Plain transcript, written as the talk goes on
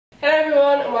Hello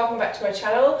everyone and welcome back to my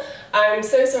channel. I'm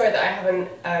so sorry that I haven't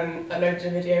uploaded a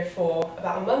video for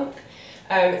about a month.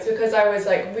 It's because I was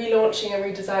like relaunching and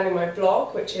redesigning my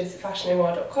blog, which is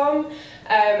fashionnoir.com,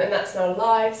 and that's now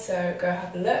live, so go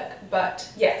have a look.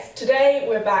 But yes, today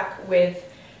we're back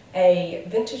with a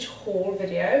vintage haul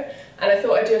video, and I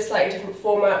thought I'd do a slightly different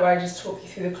format where I just talk you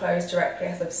through the clothes directly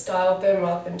as I've styled them,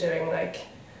 rather than doing like,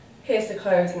 here's the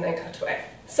clothes and then cut away.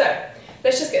 So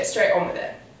let's just get straight on with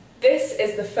it. This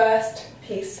is the first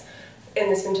piece in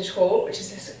this vintage haul, which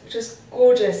is this just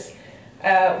gorgeous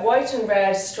white and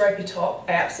red stripy top.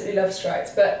 I absolutely love stripes,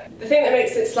 but the thing that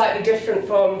makes it slightly different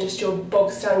from just your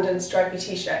bog standard stripy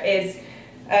t-shirt is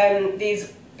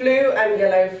these blue and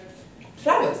yellow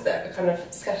flowers that are kind of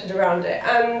scattered around it,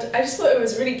 and I just thought it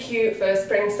was really cute for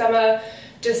spring summer,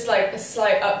 just like a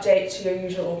slight update to your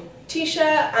usual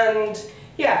t-shirt. And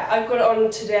yeah, I've got it on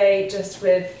today just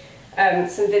with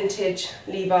some vintage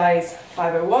Levi's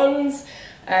 501s.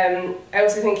 I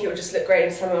also think it would just look great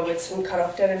in summer with some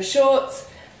cut-off denim shorts,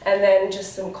 and then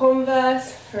just some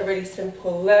Converse for a really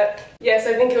simple look. Yes,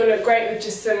 I think it would look great with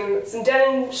just some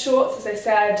denim shorts, as I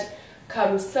said,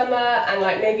 come summer, and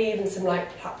like maybe even some like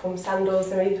platform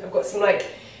sandals. Maybe I've got some like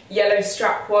yellow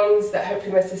strap ones that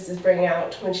hopefully my sister's bringing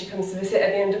out when she comes to visit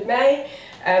at the end of May,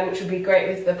 which would be great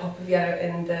with the pop of yellow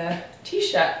in the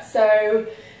t-shirt. So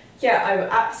yeah, I'm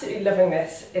absolutely loving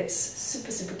this. It's super,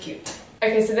 super cute.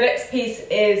 Okay, so the next piece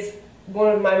is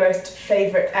one of my most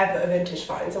favourite ever vintage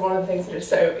finds, and one of the things that I'm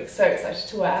so excited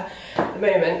to wear at the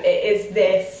moment. It is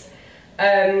this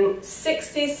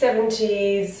 60s,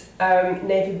 70s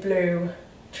navy blue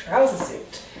trouser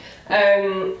suit.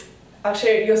 I'll show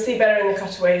you, you'll see better in the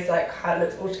cutaways like how it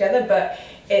looks all together, but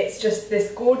it's just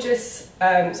this gorgeous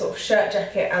sort of shirt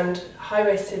jacket and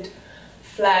high-waisted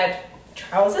flared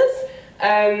trousers.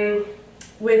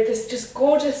 With this just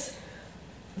gorgeous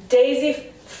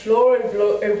daisy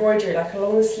floral embroidery like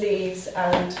along the sleeves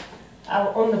and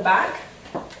on the back,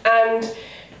 and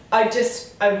I'm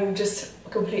just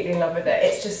completely in love with it.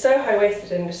 It's just so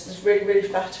high-waisted and just is really, really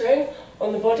flattering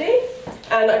on the body,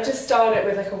 and I've just styled it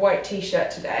with like a white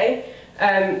t-shirt today,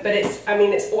 but I'm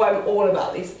all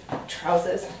about these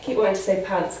trousers. I keep wanting to say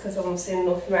pants because I'm obviously in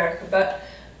North America, but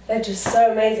they're just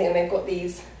so amazing, and they've got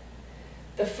the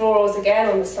florals again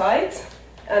on the sides,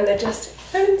 and they're just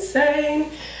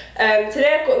insane.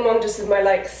 Today I've got them on just with my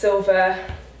like silver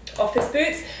office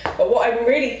boots, but what I'm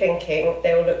really thinking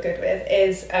they will look good with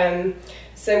is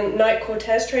some Nike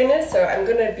Cortez trainers, so I'm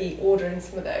going to be ordering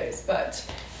some of those. But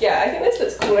yeah, I think this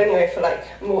looks cool anyway for like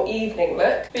a more evening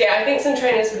look. But yeah, I think some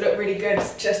trainers would look really good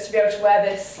just to be able to wear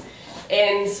this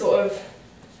in sort of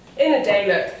in a day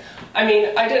look. I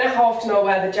mean, I don't know how often I'll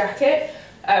wear the jacket.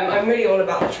 I'm really all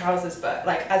about the trousers, but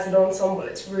like as an ensemble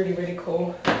it's really, really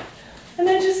cool. And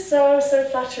they're just so, so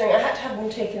flattering. I had to have them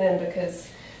taken in because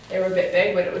they were a bit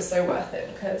big, but it was so worth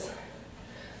it because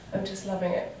I'm just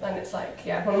loving it. And it's like,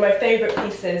 yeah, one of my favourite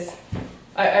pieces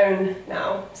I own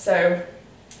now. So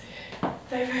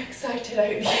very, very excited. I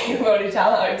hope you can already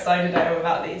tell how excited I am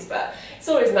about these, but it's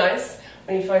always nice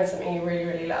when you find something you really,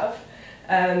 really love.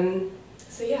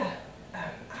 So yeah, I'm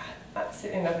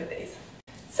absolutely in love with these.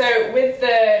 So with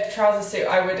the trouser suit,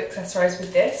 I would accessorise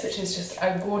with this, which is just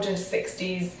a gorgeous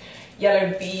 60s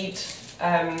yellow bead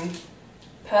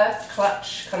purse,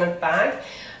 clutch kind of bag.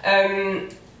 I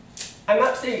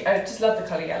just love the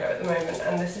colour yellow at the moment,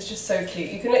 and this is just so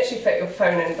cute. You can literally fit your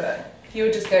phone in, but if you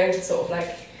were just going to sort of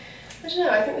like, I don't know,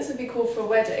 I think this would be cool for a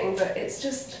wedding, but it's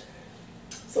just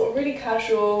sort of really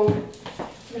casual.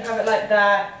 You can have it like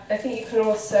that. I think you can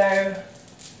also,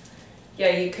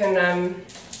 yeah, you can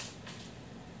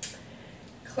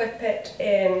clip it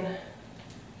in,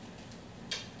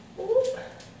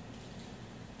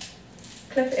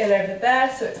 clip it in over there,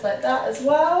 so it's like that as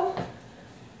well.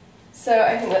 So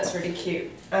I think that's really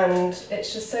cute, and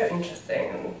it's just so interesting,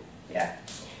 and yeah,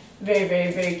 very,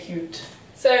 very, very cute.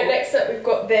 So next up we've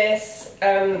got this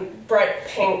bright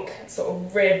pink sort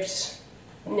of ribbed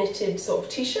knitted sort of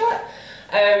t-shirt.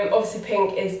 Obviously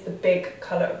pink is the big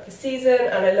colour of the season,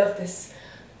 and I love this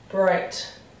bright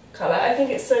colour. I think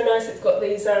it's so nice. It's got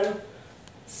these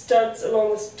studs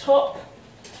along the top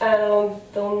and along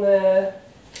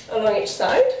each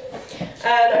side,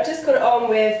 and I've just got it on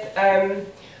with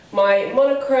my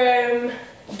monochrome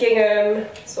gingham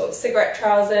sort of cigarette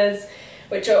trousers,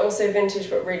 which are also vintage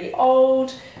but really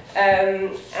old,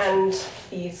 and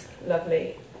these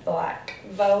lovely black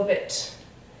velvet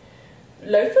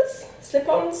loafers,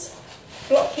 slip-ons,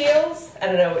 block heels, I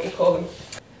don't know what you call them.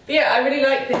 But yeah, I really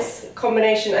like this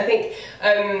combination. I think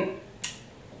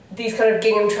these kind of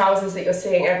gingham trousers that you're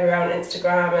seeing everywhere on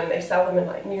Instagram, and they sell them in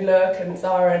like New Look and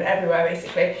Zara and everywhere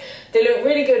basically. They look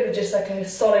really good with just like a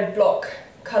solid block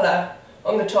colour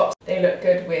on the tops. They look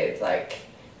good with like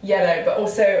yellow, but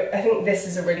also I think this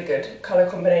is a really good colour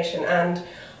combination, and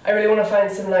I really want to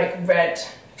find some like red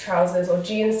trousers or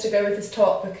jeans to go with this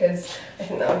top, because I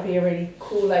think that would be a really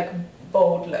cool like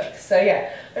bold look. So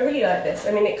yeah, I really like this.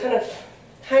 I mean, it kind of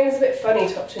hangs a bit funny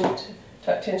tucked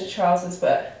into trousers,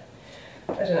 but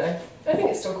I don't know, I think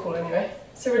it's still cool anyway.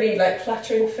 It's a really like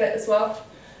flattering fit as well.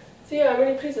 So yeah, I'm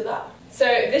really pleased with that. So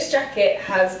this jacket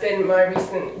has been my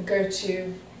recent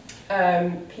go-to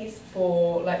piece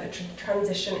for like the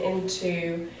transition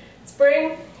into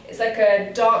spring. It's like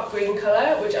a dark green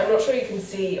colour, which I'm not sure you can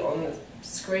see on the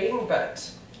screen, but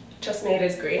trust me, it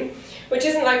is green. Which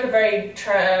isn't like a very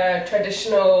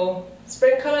traditional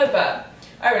spring colour, but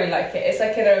I really like it. It's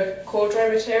like in a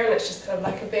corduroy material, and it's just kind of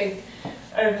like a big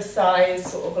oversized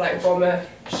sort of like bomber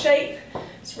shape.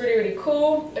 It's really, really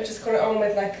cool. I've just got it on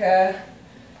with like a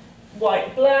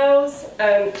white blouse,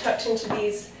 tucked into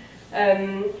these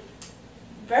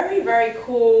very, very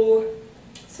cool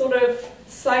sort of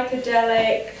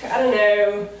psychedelic, I don't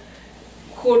know,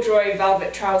 corduroy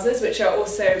velvet trousers, which are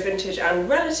also vintage and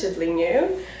relatively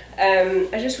new.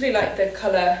 I just really like the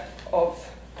colour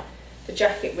of the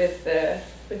jacket with the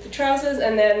trousers,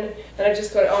 and then I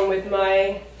just got it on with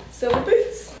my silver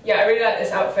boots. Yeah, I really like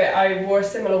this outfit. I wore a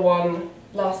similar one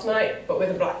last night, but with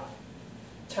a black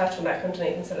turtleneck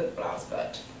underneath instead of the blouse,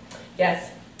 but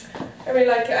yes, I really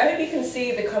like it. I hope you can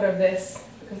see the colour of this,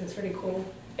 because it's really cool.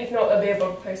 If not, there'll be a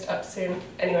blog post up soon.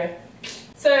 Anyway,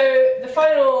 so the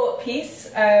final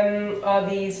piece are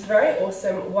these very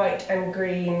awesome white and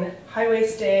green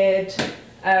high-waisted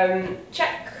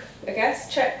check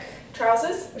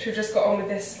trousers, which we've just got on with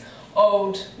this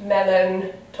old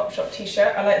melon Topshop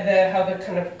t-shirt. I like how the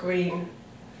kind of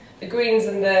greens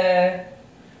and the,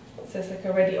 what's this, like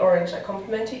a reddy orange, like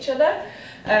complement each other.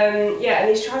 Yeah, and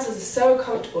these trousers are so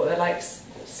comfortable. They're like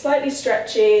slightly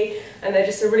stretchy, and they're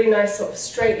just a really nice sort of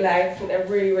straight leg. I think they're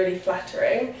really, really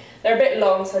flattering. They're a bit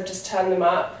long, so I've just turned them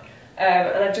up,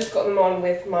 and I've just got them on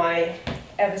with my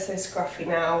ever so scruffy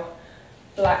now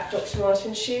black Dr.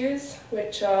 Martens shoes,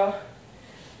 which are,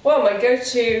 well, my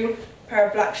go-to pair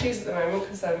of black shoes at the moment,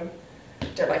 because I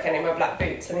don't like any of my black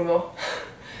boots anymore.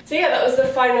 So yeah, that was the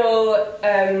final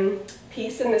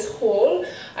piece in this haul.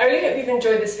 I really hope you've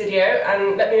enjoyed this video,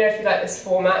 and let me know if you like this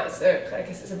format. So I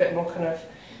guess it's a bit more kind of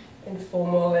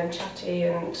informal and chatty,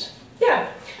 and yeah.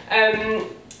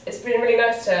 It's been really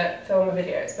nice to film a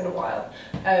video, it's been a while.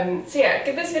 So yeah,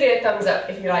 give this video a thumbs up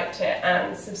if you liked it,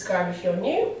 and subscribe if you're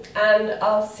new, and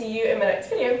I'll see you in my next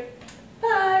video.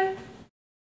 Bye!